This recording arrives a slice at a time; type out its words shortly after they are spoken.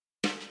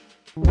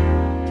Good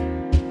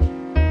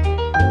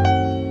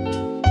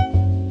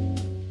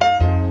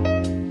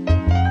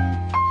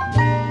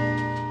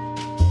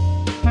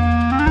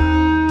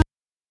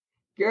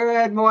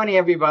morning,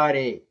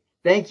 everybody.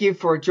 Thank you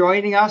for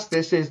joining us.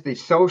 This is the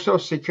Social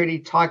Security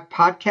Talk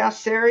podcast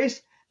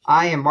series.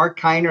 I am Mark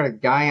Kiner, the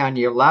guy on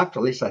your left.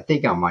 At least I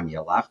think I'm on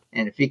your left.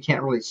 And if you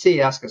can't really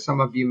see us, because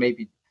some of you may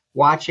be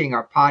watching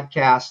our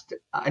podcast,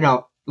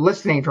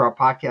 listening to our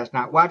podcast,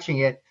 not watching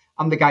it,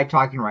 I'm the guy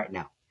talking right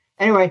now.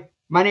 Anyway,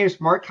 my name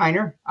is Mark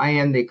Kiner. I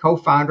am the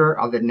co-founder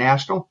of the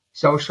National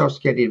Social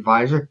Security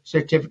Advisor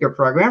Certificate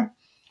Program.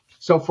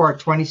 So far,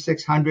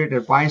 2,600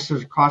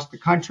 advisors across the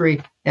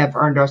country have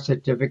earned our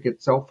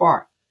certificate so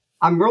far.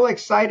 I'm really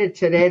excited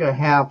today to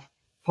have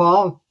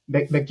Paul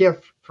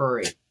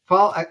McGiffrey.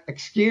 Paul,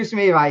 excuse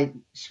me if I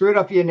screwed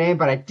up your name,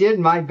 but I did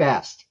my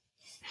best.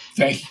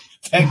 Thank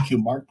you,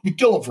 Mark.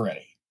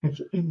 McGillivray.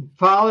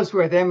 Paul is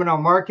with M&O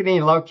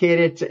Marketing,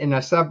 located in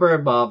a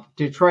suburb of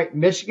Detroit,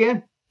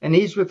 Michigan, and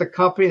he's with a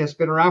company that's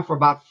been around for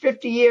about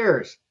 50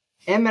 years,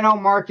 M&O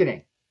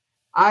Marketing.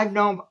 I've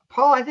known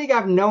Paul, I think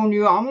I've known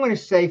you, I'm going to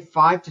say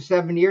 5 to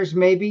 7 years,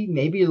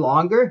 maybe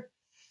longer.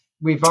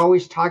 We've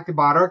always talked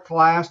about our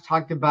class,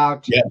 talked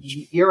about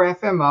your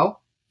FMO.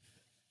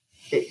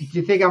 Do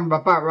you think I'm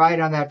about right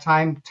on that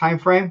time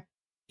frame?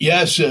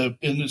 Yes, and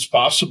it's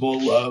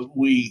possible.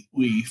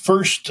 We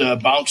first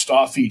bounced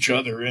off each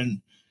other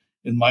in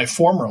my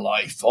former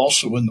life,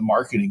 also in the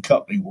marketing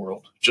company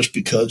world, just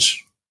because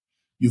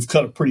you've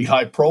cut a pretty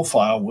high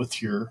profile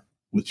with your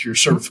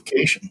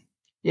certification.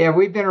 Yeah,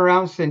 we've been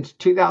around since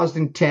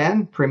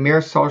 2010,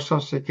 Premier Social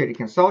Security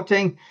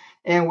Consulting,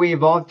 and we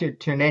evolved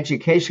to an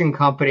education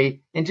company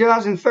in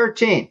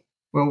 2013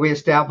 when we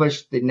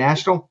established the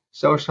National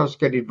Social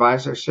Security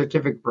Advisor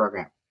Certificate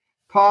Program.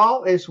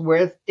 Paul is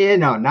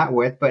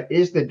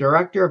is the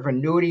Director of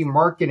Annuity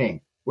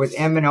Marketing with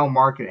M&O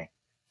Marketing.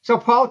 So,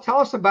 Paul, tell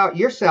us about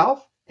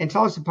yourself and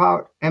tell us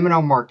about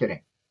M&O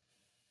Marketing.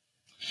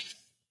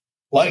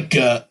 Like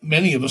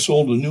many of us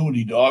old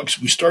annuity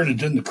dogs, we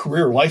started in the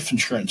career life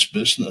insurance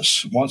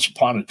business once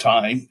upon a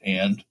time.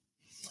 And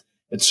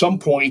at some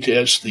point,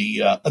 as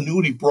the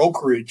annuity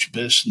brokerage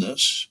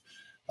business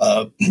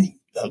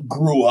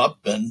grew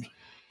up and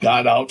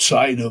got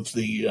outside of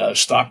the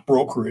stock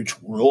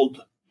brokerage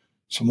world,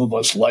 some of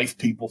us life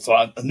people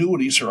thought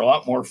annuities are a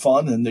lot more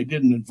fun and they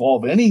didn't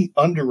involve any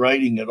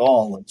underwriting at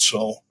all. And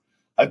so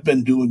I've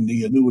been doing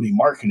the annuity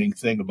marketing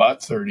thing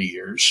about 30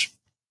 years.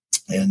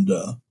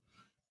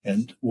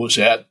 And was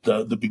at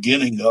the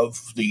beginning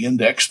of the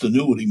indexed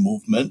annuity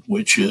movement,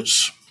 which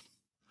is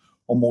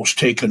almost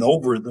taken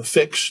over the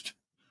fixed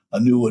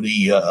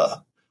annuity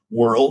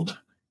world.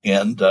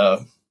 And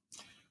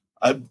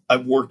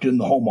I've worked in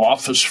the home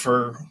office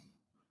for a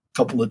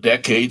couple of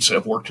decades.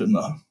 I've worked in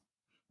the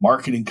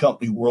marketing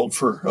company world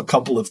for a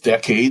couple of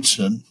decades.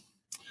 And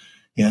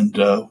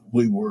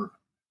we were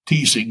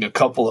teasing a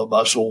couple of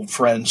us old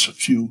friends a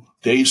few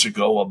days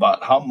ago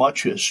about how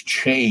much has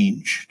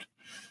changed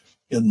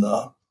in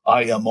the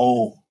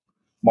IMO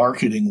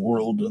marketing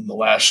world in the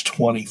last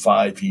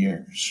 25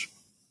 years.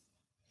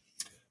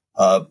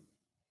 It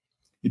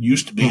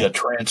used to be a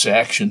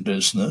transaction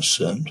business,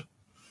 and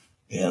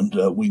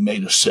we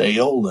made a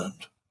sale, and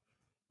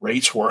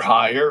rates were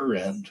higher,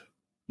 and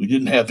we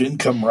didn't have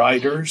income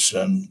riders,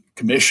 and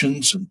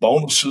commissions and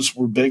bonuses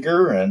were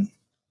bigger. And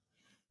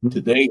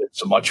today,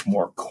 it's a much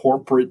more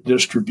corporate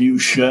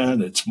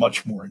distribution. It's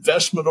much more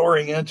investment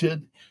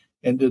oriented,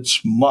 and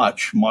it's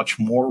much, much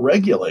more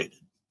regulated.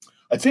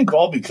 I think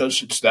all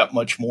because it's that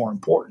much more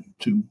important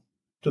to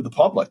the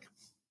public.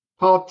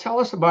 Paul, tell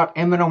us about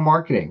M&O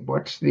Marketing.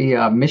 What's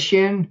the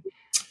mission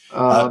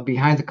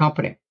behind the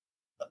company?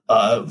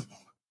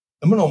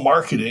 M&O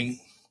Marketing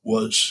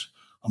was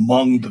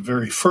among the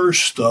very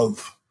first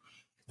of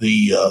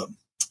the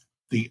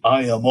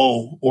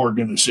IMO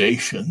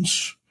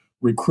organizations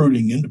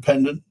recruiting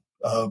independent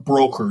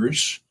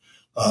brokers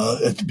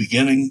at the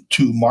beginning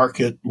to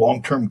market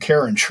long-term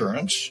care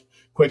insurance,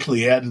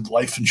 quickly added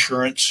life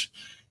insurance,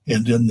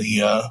 and in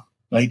the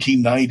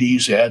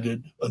 1990s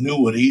added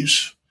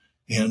annuities,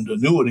 and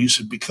annuities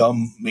have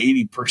become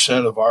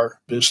 80% of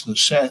our business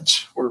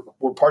since.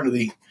 We're part of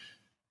the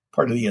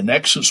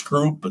Annexus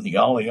Group and the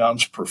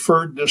Allianz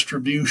Preferred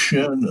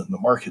Distribution and the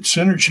Market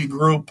Synergy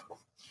Group.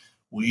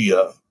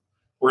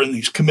 We're in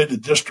these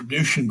committed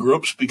distribution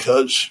groups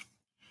because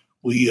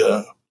we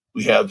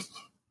have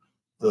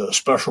the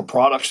special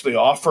products they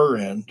offer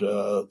and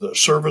the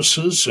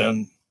services,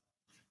 and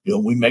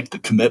we make the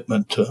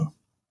commitment to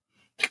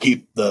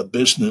keep the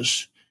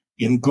business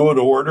in good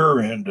order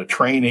and to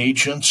train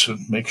agents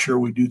and make sure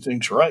we do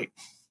things right.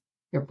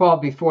 Yeah, Paul,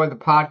 before the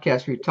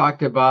podcast, we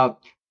talked about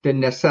the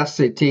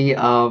necessity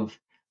of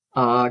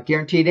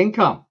guaranteed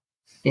income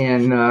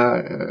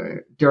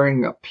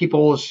during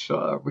people's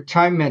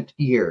retirement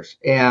years.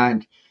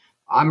 And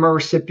I'm a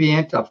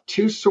recipient of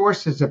 2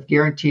 sources of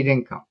guaranteed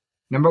income.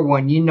 Number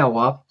one,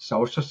 of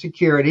Social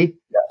Security.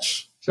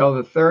 Yes. So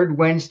the third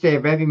Wednesday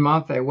of every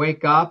month, I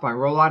wake up, I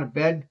roll out of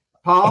bed,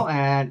 Paul,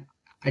 and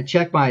I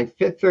check my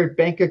Fifth Third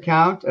bank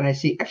account, and I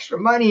see extra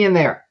money in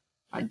there.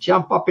 I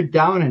jump up and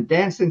down and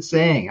dance and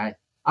sing.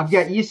 I've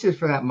got uses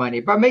for that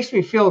money, but it makes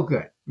me feel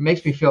good. It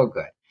makes me feel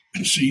good.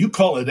 So you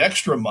call it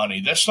extra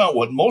money. That's not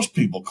what most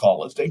people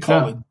call it. They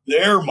call it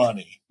their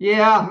money.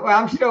 Yeah,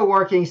 well, I'm still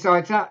working, so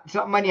it's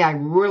not money I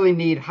really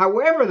need.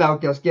 However, though,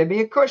 it does give me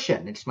a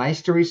cushion. It's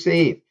nice to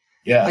receive.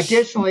 Yes.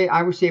 Additionally,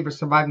 I receive a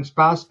surviving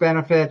spouse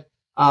benefit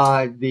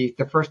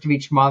the first of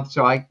each month.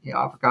 So I've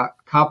got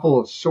a couple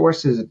of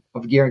sources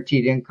of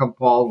guaranteed income,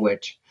 Paul,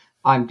 which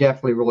I'm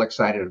definitely real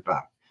excited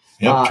about.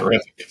 Yep,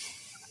 terrific.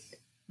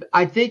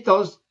 I think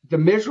the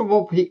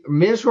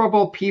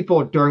miserable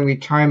people during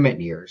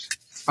retirement years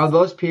are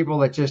those people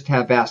that just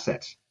have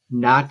assets,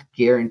 not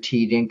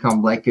guaranteed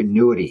income like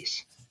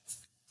annuities.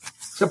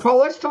 So, Paul,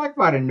 let's talk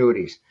about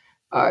annuities.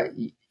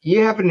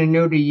 You have an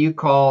annuity you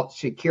call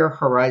Secure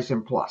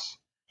Horizon Plus.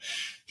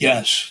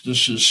 Yes,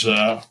 this is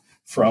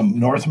from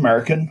North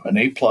American, an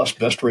A-plus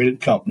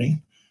best-rated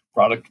company.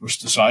 Product was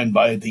designed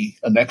by the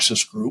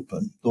Annexus Group,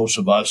 and those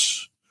of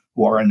us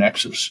who are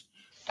Annexus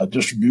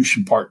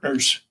distribution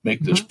partners make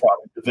this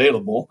product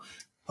available.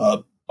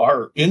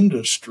 Our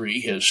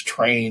industry has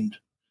trained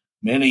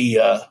many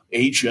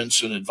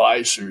agents and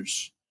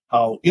advisors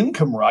how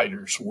income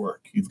riders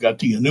work. You've got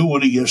the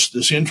annuity as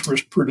this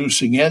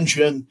interest-producing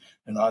engine,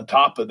 and on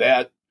top of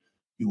that,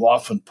 you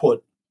often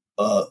put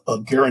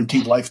a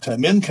guaranteed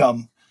lifetime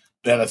income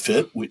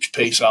benefit, which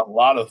pays out a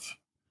lot of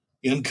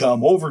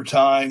income over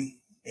time.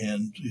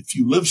 And if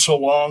you live so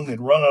long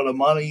and run out of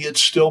money, it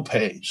still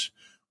pays.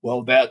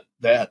 Well, that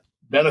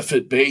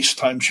benefit base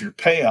times your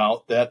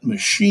payout, that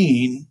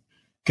machine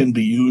can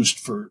be used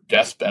for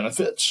death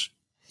benefits.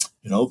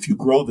 If you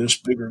grow this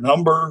bigger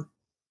number,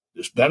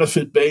 this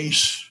benefit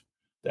base,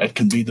 that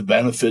can be the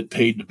benefit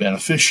paid to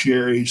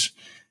beneficiaries.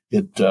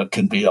 It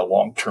can be a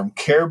long-term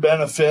care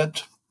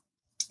benefit.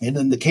 And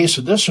in the case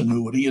of this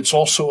annuity, it's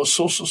also a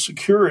Social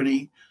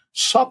Security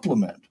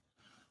supplement.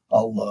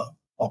 I'll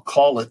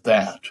call it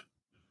that.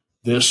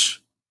 This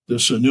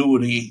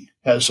annuity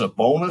has a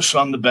bonus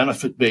on the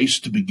benefit base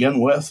to begin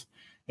with,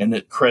 and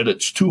it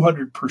credits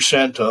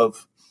 200%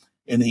 of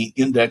any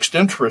indexed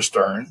interest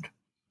earned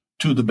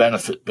to the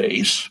benefit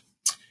base.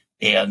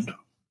 And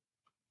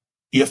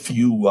if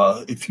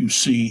you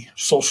see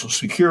Social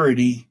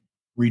Security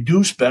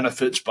reduce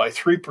benefits by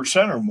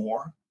 3% or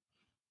more,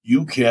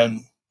 you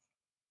can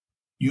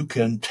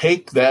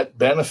take that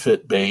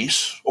benefit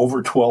base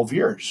over 12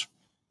 years.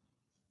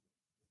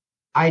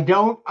 I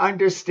don't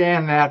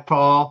understand that,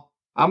 Paul.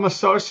 I'm a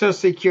Social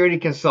Security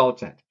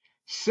consultant.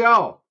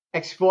 So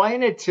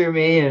explain it to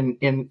me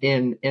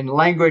in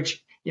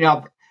language.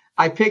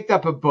 I picked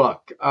up a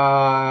book.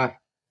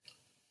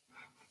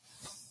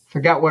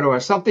 Forgot what it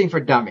was. Something for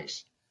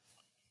dummies.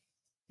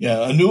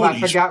 Yeah,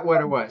 annuities. I forgot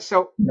what it was.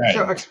 So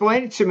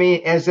explain it to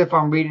me as if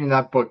I'm reading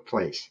that book,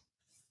 please.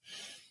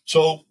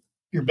 So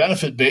your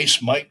benefit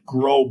base might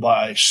grow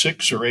by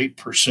 6 or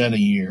 8% a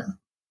year.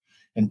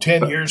 And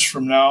 10 years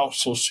from now,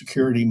 Social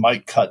Security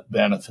might cut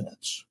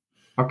benefits.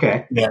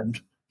 Okay. And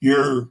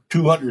your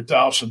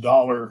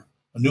 $200,000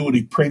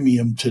 annuity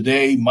premium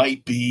today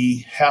might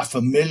be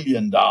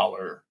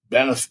 $500,000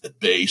 benefit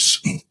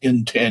base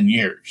in 10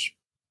 years.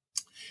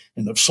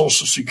 And if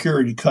Social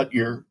Security cut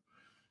your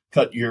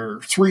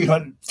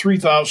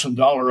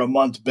 $3,000 a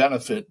month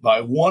benefit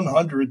by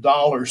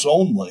 $100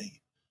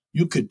 only,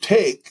 you could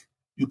take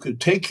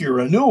your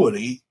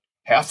annuity,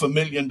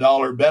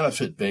 $500,000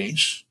 benefit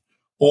base,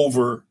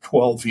 over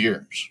 12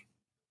 years,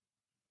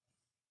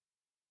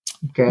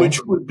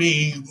 which would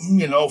be,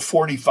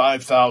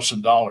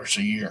 $45,000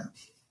 a year.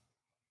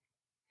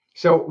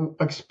 So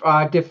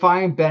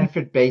define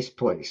benefit base,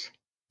 please.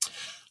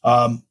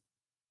 The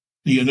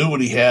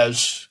annuity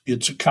has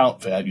its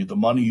account value, the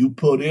money you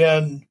put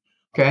in,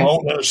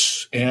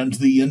 bonus, and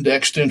the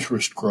indexed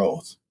interest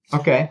growth.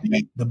 Okay.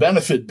 The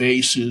benefit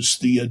base is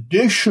the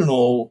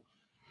additional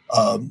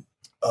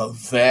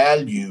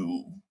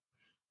value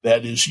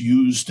that is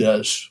used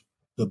as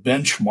the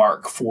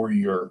benchmark for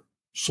your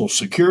Social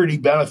Security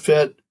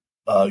benefit,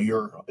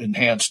 your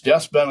enhanced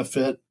death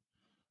benefit,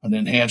 an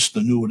enhanced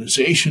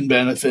annuitization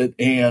benefit,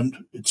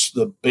 and it's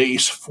the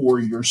base for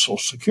your Social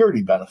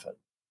Security benefit.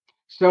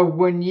 So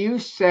when you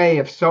say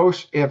if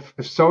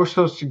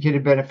Social Security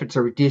benefits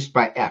are reduced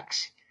by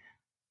X,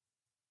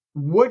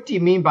 what do you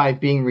mean by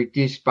being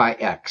reduced by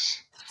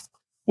X?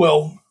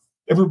 Well,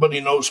 everybody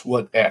knows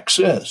what X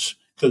is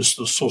because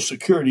the Social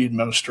Security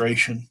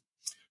Administration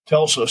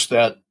tells us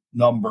that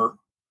number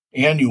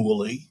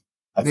annually.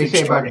 They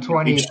say about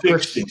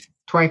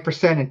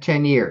 20% in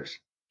 10 years.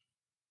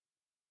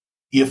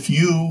 If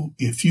you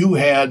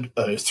had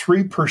a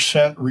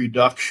 3%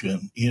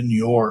 reduction in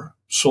your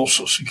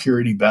Social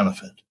Security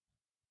benefit,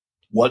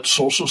 what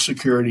Social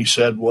Security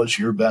said was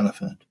your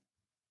benefit,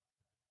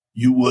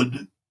 you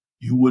would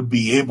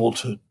be able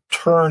to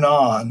turn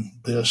on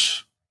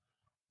this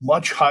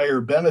much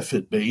higher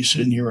benefit base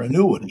in your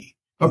annuity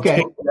and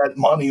take that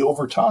money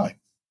over time.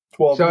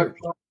 12 years.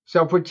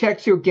 So it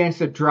protects you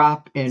against a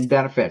drop in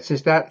benefits.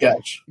 Is that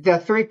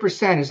that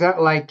 3%? Is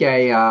that like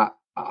an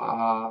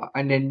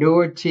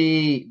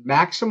annuity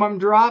maximum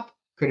drop?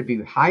 Could it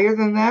be higher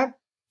than that?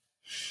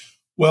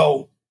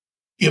 Well,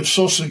 if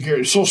Social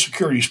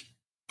Security's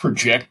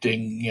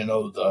projecting,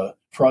 the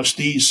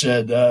trustees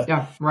said,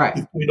 Yeah, right.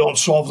 if we don't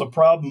solve the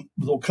problem,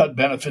 they'll cut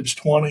benefits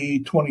 20,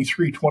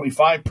 23,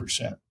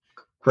 25%.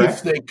 Correct.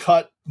 If they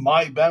cut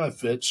my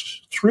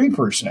benefits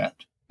 3%,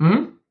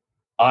 Mm-hmm.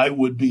 I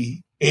would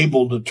be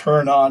able to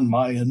turn on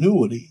my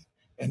annuity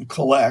and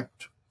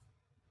collect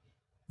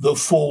the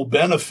full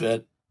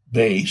benefit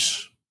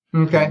base.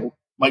 Okay.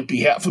 Might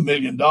be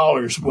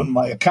 $500,000 when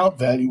my account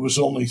value was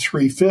only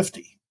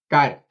 $350,000.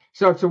 Got it.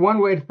 So it's a one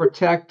way to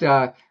protect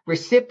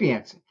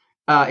recipients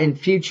in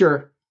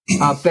future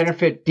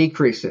benefit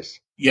decreases.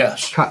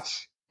 Yes.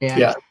 Cuts. And,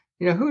 Yeah.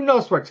 Who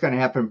knows what's going to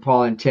happen,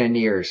 Paul, in 10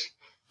 years?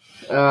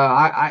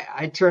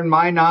 I turned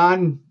mine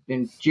on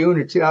in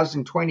June of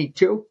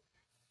 2022.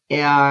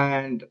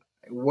 And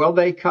will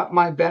they cut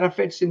my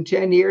benefits in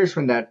 10 years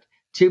when that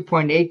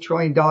 $2.8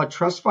 trillion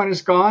trust fund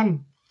is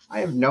gone?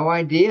 I have no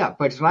idea.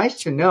 But it's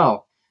nice to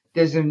know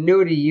there's an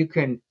annuity you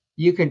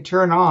can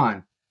turn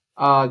on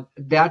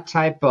that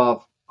type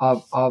of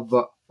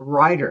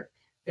rider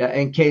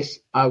in case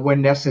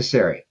when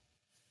necessary.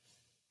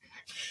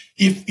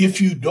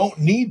 If you don't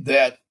need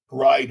that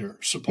rider,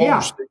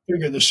 suppose they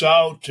figure this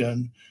out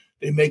and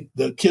they make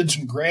the kids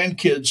and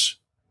grandkids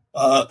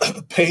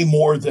pay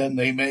more than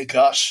they make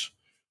us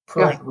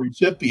current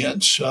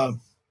recipients,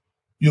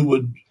 you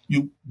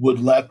would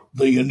let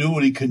the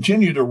annuity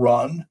continue to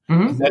run.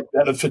 Mm-hmm. And that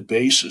benefit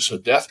base is a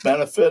death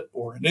benefit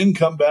or an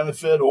income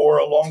benefit or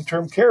a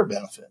long-term care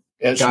benefit,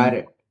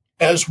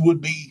 as would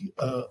be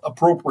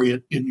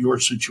appropriate in your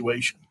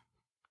situation.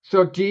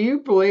 So do you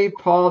believe,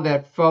 Paul,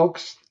 that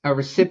folks,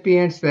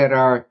 recipients that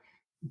are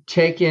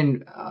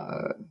taking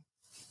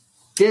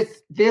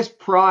this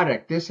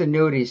product, this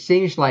annuity,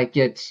 seems like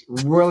it's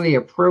really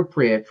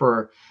appropriate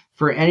for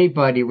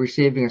anybody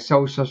receiving a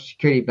Social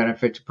Security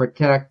benefit to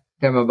protect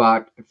them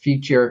about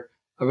future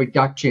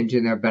reductions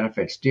in their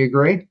benefits? Do you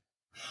agree?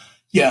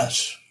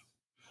 Yes.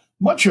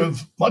 Much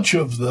of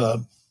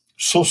the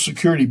Social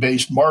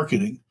Security-based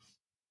marketing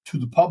to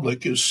the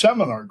public is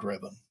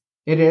seminar-driven.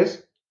 It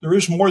is. There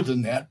is more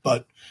than that,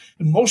 but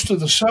most of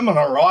the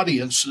seminar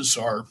audiences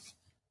are,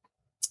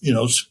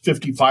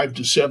 55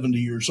 to 70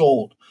 years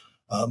old.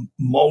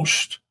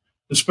 Most,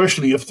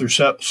 especially if they're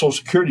Social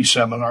Security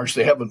seminars,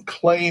 they haven't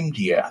claimed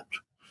yet.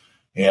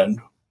 And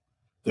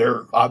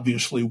they're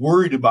obviously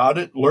worried about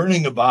it,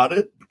 learning about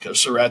it,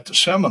 because they're at the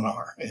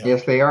seminar. And,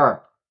 yes, they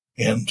are.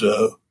 And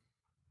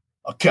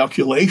a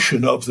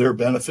calculation of their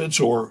benefits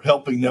or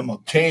helping them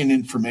obtain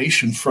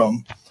information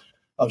from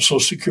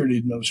Social Security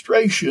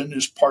Administration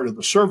is part of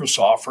the service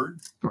offered,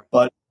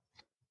 but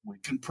we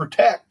can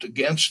protect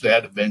against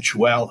that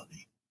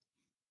eventuality.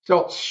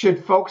 So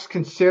should folks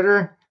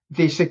consider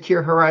the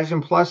Secure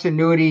Horizon Plus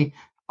annuity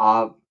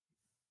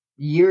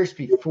years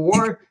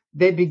before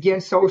they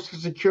begin Social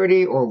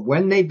Security, or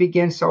when they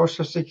begin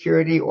Social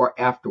Security, or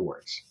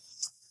afterwards?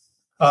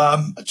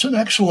 It's an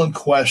excellent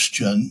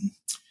question.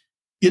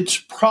 It's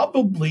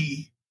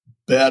probably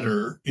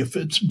better if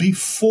it's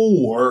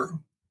before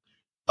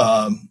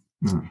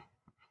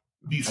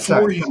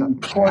you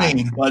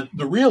claim, but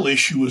the real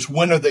issue is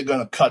when are they going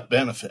to cut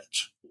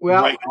benefits?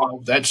 Well, right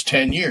now, that's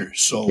 10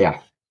 years. So yeah.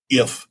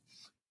 if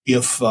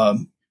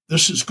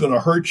this is going to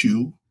hurt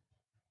you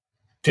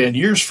 10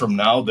 years from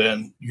now,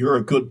 then you're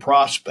a good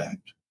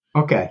prospect.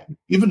 Okay.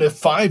 Even if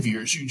 5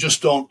 years, you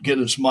just don't get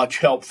as much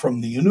help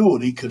from the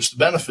annuity because the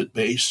benefit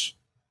base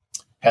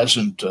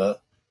hasn't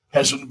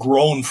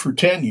grown for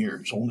 10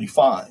 years, only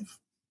 5.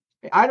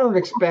 I don't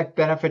expect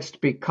benefits to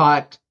be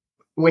cut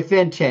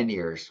within 10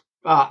 years.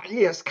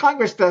 Yes,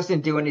 Congress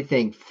doesn't do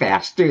anything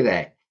fast, do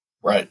they?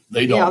 Right.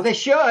 They don't. They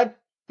should.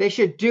 They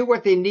should do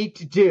what they need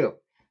to do.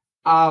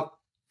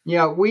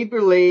 We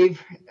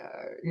believe,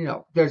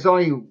 there's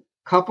only a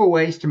couple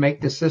ways to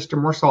make the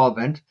system more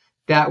solvent.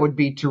 That would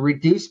be to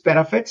reduce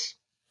benefits.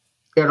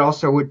 It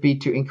also would be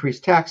to increase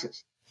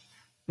taxes.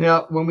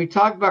 Now, when we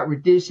talk about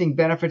reducing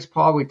benefits,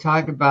 Paul, we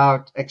talk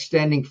about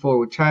extending full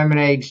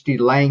retirement age,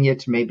 delaying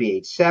it to maybe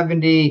age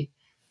 70,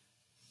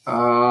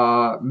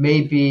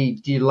 maybe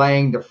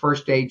delaying the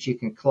first age you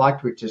can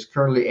collect, which is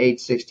currently age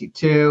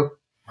 62.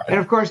 Right. And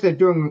of course, they're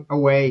doing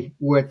away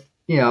with,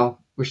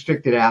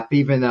 restricted app,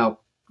 even though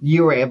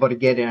you were able to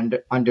get in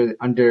under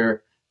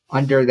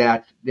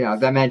that,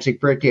 that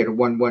magic birthday of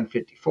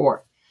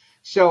 1/154.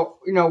 So,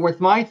 with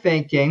my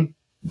thinking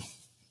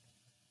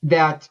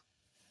that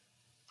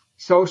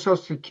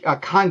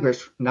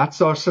Congress, not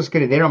Social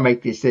Security, they don't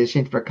make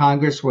decisions, but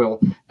Congress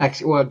will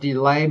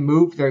delay,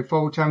 move their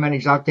full retirement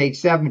age out to age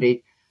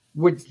 70.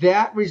 Would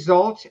that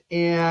result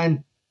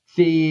in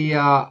the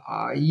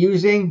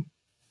using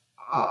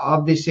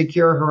of the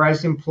Secure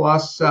Horizon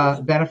Plus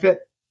benefit?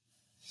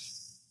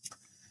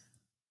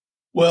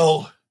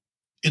 Well,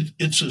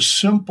 it's a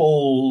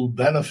simple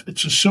benefit.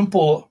 It's a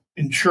simple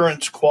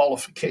insurance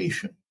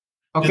qualification.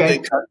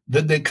 Okay.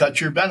 Did they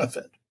cut your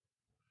benefit?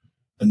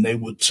 And they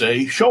would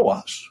say, show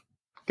us.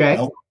 Okay.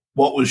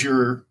 What was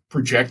your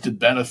projected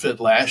benefit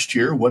last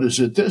year? What is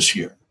it this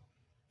year?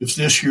 If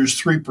this year's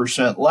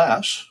 3%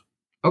 less,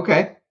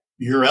 okay,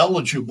 you're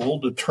eligible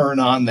to turn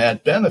on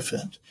that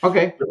benefit.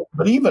 Okay.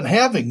 But even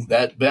having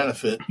that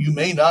benefit, you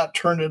may not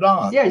turn it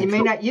on. Yeah, you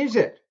may not use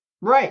it.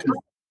 Right.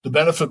 The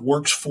benefit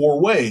works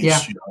 4 ways. Yeah.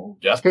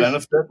 Death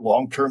benefit,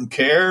 long-term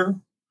care,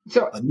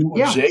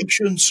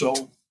 annuitization.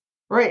 So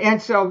right.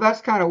 And so that's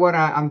kind of what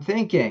I'm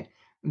thinking,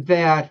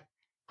 that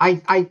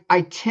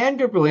I tend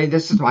to believe,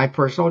 this is my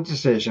personal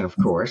decision, of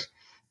course,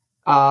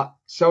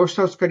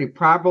 Social Security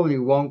probably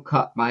won't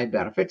cut my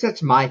benefits.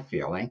 That's my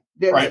feeling.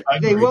 They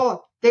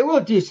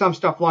will do some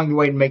stuff along the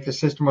way to make the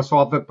system more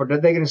solvent, but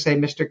are they going to say,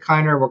 Mr.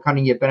 Kiner, we're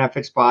cutting your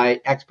benefits by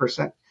X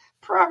percent?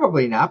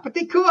 Probably not, but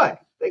they could.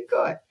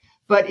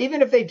 But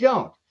even if they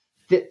don't,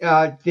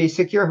 the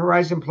Secure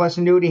Horizon Plus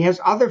annuity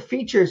has other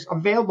features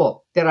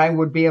available that I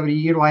would be able to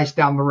utilize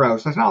down the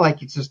road. So it's not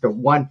like it's just a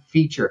one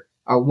feature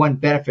or one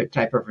benefit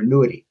type of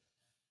annuity.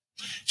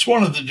 It's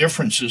one of the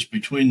differences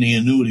between the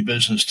annuity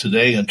business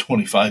today and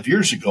 25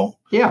 years ago.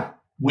 Yeah.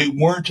 We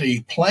weren't a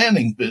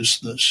planning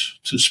business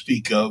to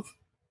speak of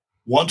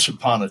once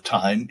upon a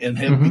time and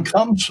have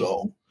become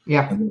so.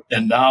 Yeah.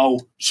 And now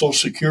Social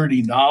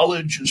Security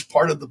knowledge is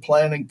part of the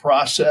planning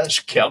process.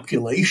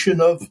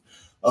 Calculation of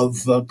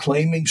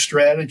claiming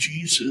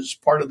strategies is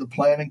part of the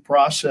planning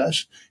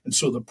process. And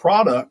so the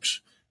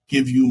products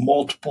give you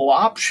multiple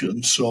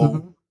options.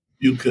 So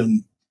you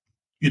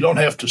don't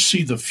have to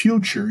see the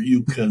future.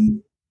 You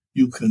can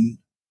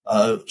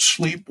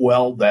sleep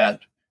well that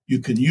you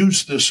can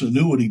use this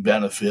annuity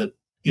benefit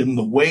in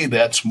the way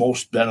that's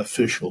most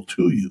beneficial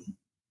to you.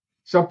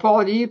 So,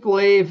 Paul, do you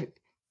believe,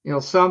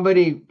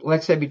 somebody,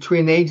 let's say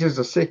between the ages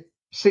of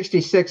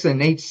 66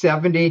 and age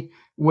 70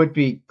 would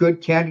be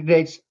good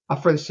candidates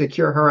for the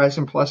Secure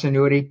Horizon Plus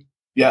annuity?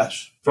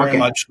 Yes, very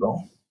much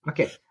so.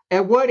 Okay.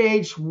 At what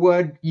age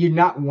would you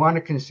not want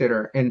to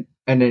consider an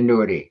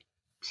annuity?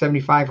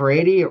 75 or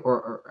 80?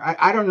 Or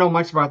I don't know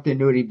much about the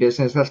annuity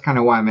business. That's kind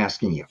of why I'm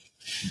asking you.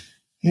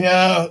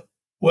 Yeah.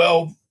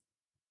 Well,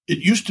 it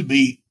used to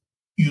be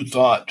you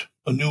thought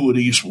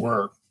annuities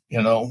were,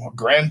 a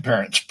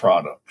grandparent's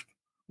product.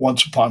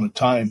 Once upon a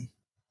time,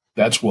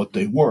 that's what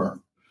they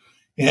were.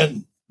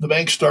 And the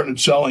banks started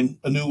selling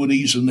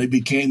annuities and they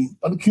became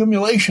an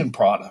accumulation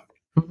product.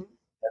 And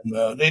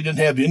they didn't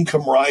have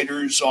income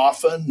riders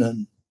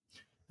often.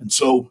 And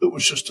so it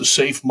was just a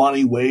safe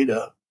money way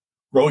to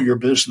grow your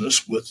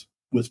business with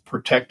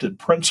protected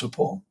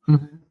principal.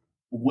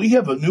 We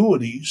have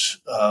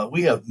annuities.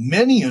 We have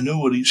many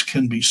annuities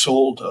can be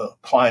sold to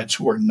clients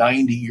who are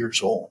 90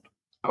 years old.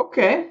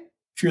 Okay.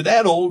 If you're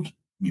that old,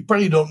 you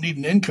probably don't need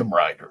an income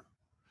rider.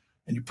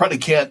 And you probably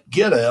can't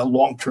get a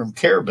long-term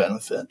care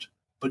benefit,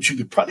 but you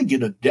could probably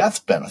get a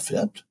death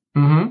benefit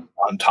on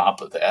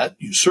top of that.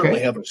 You certainly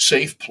have a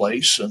safe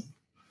place. And,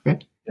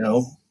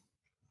 a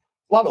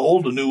lot of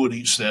old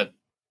annuities that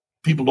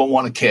people don't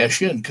want to cash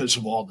in because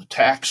of all the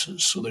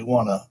taxes. So they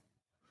want a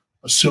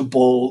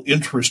simple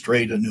interest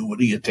rate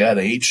annuity at that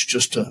age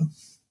just to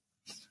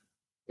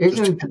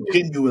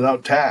continue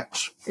without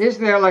tax.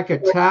 Isn't there like a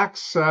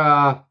tax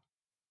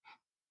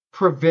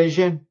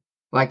provision,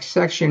 like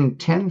Section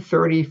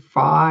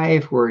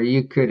 1035, where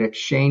you could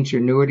exchange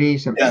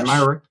annuities? Yes. Am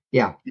I right?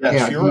 Yeah.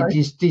 Yes, you're right.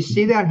 Do you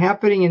see that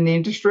happening in the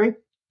industry?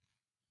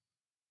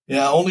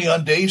 Yeah, only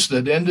on days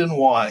that end in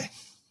Y.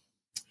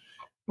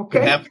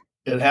 Okay.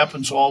 It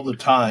happens all the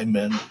time.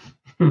 And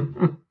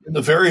in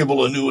the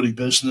variable annuity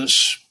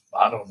business,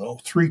 I don't know,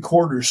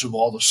 3/4 of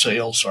all the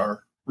sales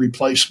are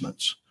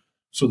replacements.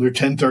 So they're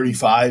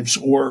 1035s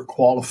or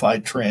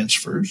qualified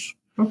transfers.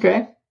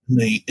 Okay.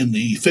 In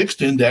the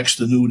fixed indexed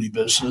annuity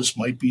business,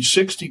 might be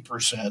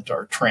 60%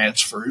 are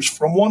transfers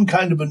from one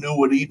kind of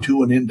annuity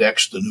to an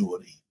indexed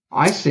annuity.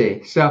 I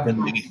see. So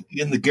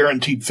in the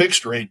guaranteed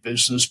fixed rate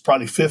business,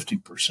 probably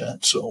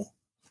 50%. So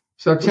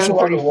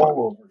 1035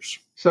 rollovers.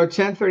 So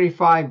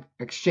 1035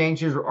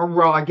 exchanges,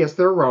 or I guess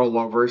they're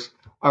rollovers,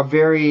 are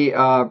very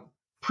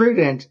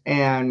prudent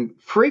and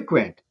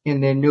frequent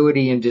in the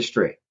annuity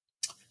industry.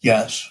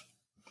 Yes.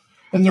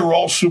 And they're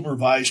all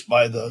supervised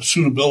by the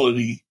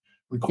suitability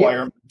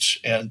requirements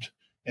and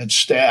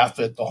staff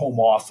at the home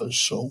office.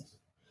 So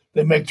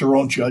they make their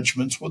own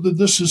judgments whether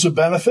this is a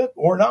benefit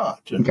or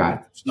not. And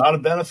if it's not a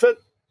benefit,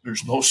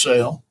 there's no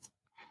sale.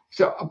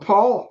 So,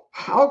 Paul,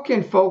 how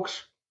can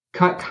folks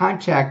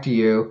contact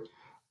you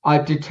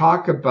to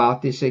talk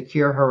about the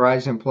Secure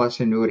Horizon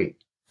Plus annuity?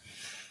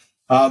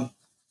 Our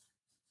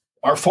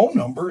phone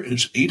number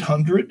is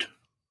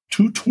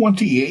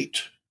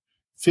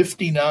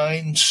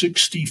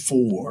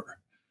 800-228-5964.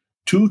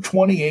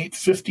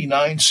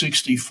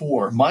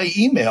 228-5964. My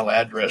email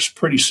address,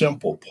 pretty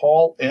simple,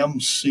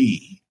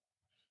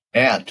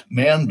 paulmc@Mando,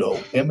 Mando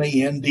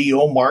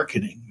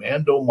Marketing,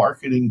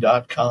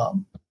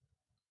 mandomarketing.com.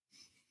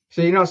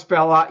 So you don't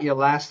spell out your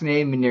last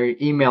name and your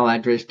email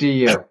address, do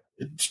you?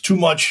 It's too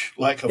much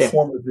like a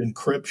form of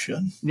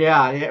encryption.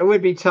 Yeah, it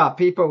would be tough.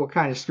 People will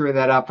kind of screw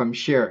that up, I'm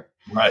sure.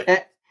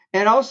 Right.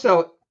 And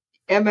also,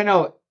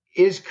 M&O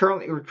is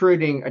currently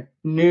recruiting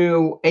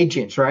new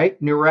agents,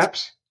 right? New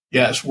reps?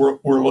 Yes, we're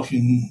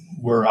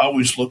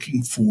always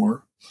looking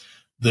for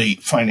the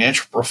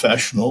financial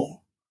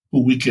professional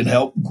who we can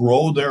help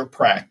grow their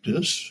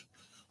practice,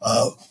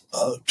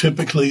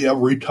 typically a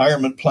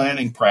retirement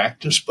planning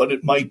practice, but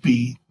it might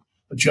be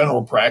a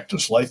general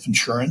practice, life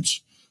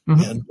insurance,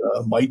 and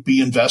might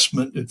be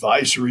investment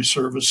advisory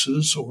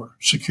services or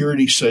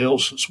security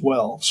sales as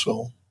well.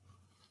 So,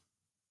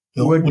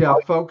 would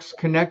folks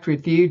connect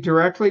with you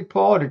directly,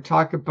 Paul, to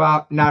talk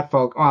about,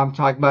 I'm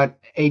talking about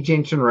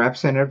agents and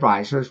reps and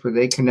advisors. Would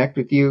they connect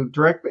with you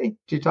directly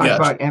to talk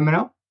about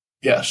M&O?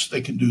 Yes,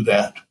 they can do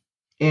that.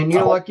 And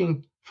you're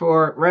looking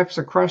for reps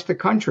across the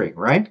country,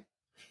 right?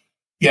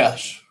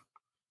 Yes.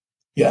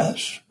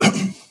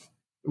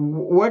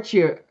 What's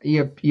your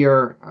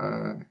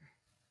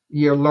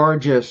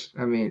largest,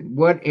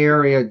 what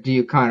area do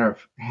you kind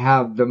of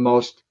have the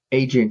most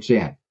agents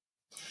in?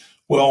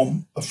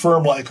 Well, a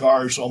firm like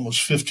ours,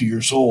 almost 50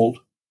 years old,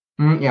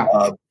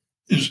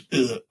 is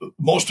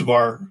most of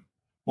our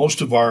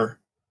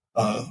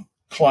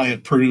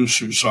client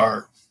producers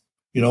are,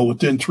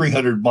 within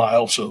 300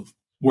 miles of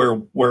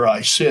where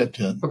I sit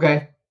in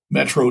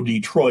Metro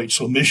Detroit.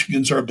 So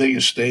Michigan's our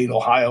biggest state,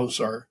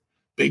 Ohio's our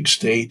big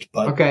state,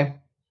 but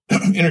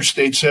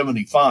Interstate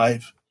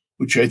 75,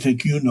 which I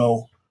think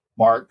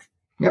Mark,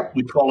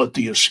 we call it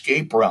the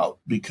escape route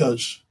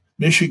because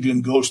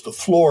Michigan goes to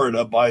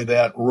Florida by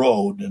that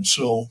road. And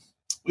so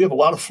we have a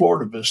lot of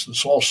Florida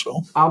business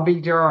also. I'll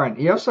be darned.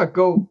 You also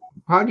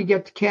how do you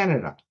get to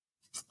Canada?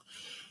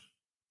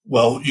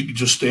 Well, you can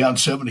just stay on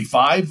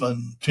 75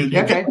 until you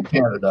get to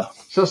Canada.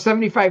 So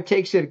 75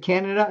 takes you to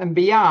Canada and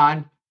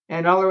beyond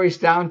and all the way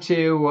down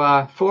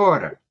to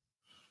Florida.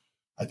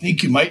 I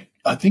think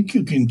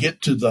you can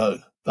get to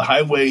the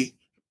highway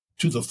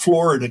to the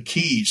Florida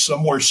Keys,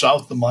 somewhere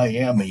south of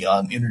Miami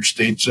on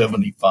Interstate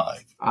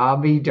 75. I'll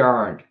be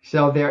darned.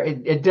 So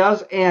it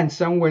does end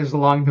somewhere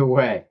along the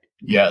way.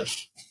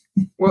 Yes.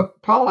 Well,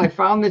 Paul, I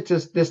found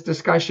this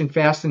discussion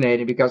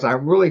fascinating because I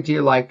really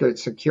do like the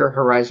Secure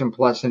Horizon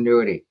Plus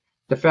annuity.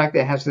 The fact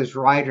that it has this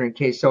rider in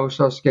case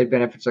Social Security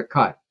benefits are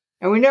cut.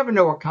 And we never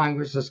know what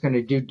Congress is going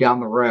to do down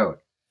the road.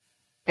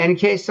 And in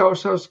case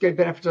Social Security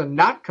benefits are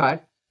not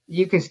cut,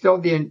 you can still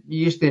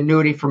use the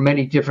annuity for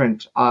many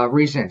different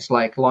reasons,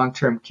 like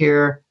long-term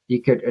care.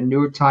 You could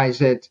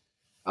annuitize it.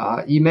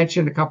 You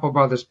mentioned a couple of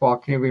others, Paul.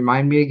 Can you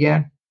remind me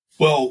again?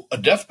 Well, a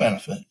death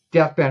benefit.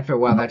 Death benefit.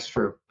 Well, that's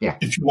true. Yeah.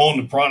 If you own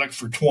the product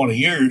for 20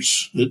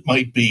 years, it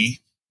might be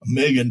 $1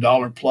 million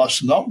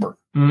plus number.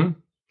 Mm-hmm.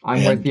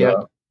 I'm with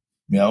you.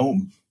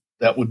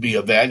 That would be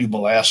a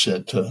valuable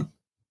asset to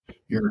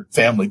your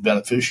family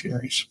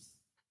beneficiaries.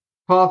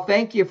 Paul,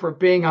 thank you for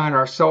being on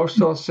our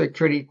Social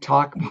Security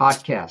Talk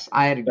podcast.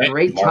 I had a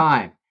great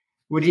time.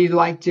 Would you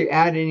like to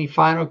add any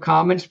final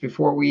comments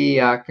before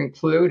we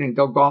conclude and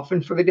go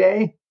golfing for the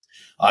day?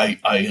 I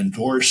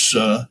endorse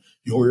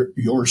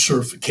your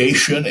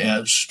certification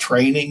as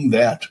training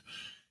that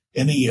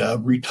any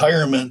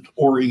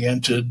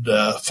retirement-oriented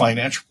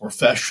financial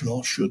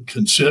professional should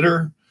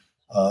consider.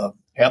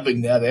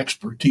 Having that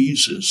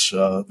expertise is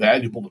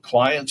valuable to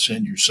clients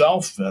and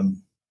yourself,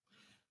 and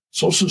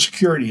Social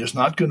Security is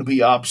not going to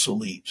be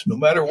obsolete, no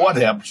matter what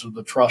happens to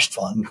the trust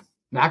fund.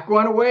 Not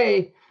going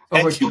away.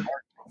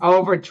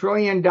 Over $1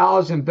 trillion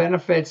in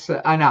benefits.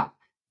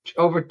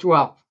 Over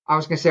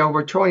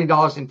 $1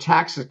 trillion in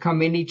taxes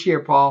come in each year,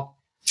 Paul.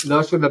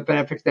 Those are the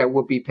benefits that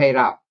will be paid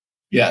out.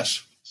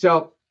 Yes.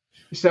 So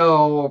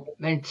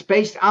it's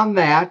based on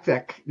that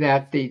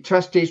the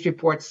trustees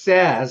report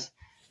says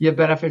your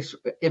benefits,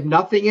 if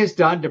nothing is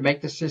done to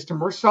make the system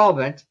more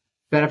solvent,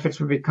 benefits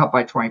will be cut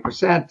by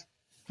 20%.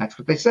 That's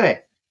what they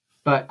say.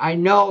 But I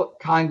know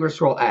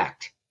Congress will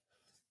act.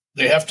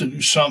 They have to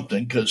do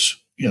something because,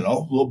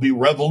 there'll be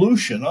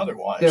revolution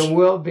otherwise. There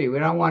will be. We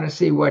don't want to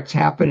see what's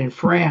happened in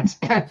France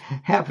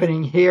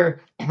happening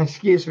here, in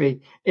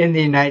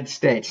the United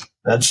States.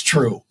 That's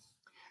true.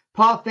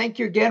 Paul, thank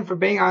you again for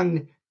being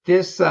on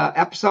this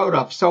episode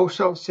of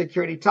Social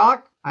Security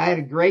Talk. I had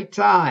a great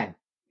time.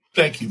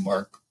 Thank you,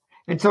 Mark.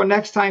 Until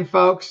next time,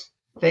 folks,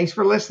 thanks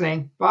for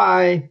listening.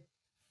 Bye.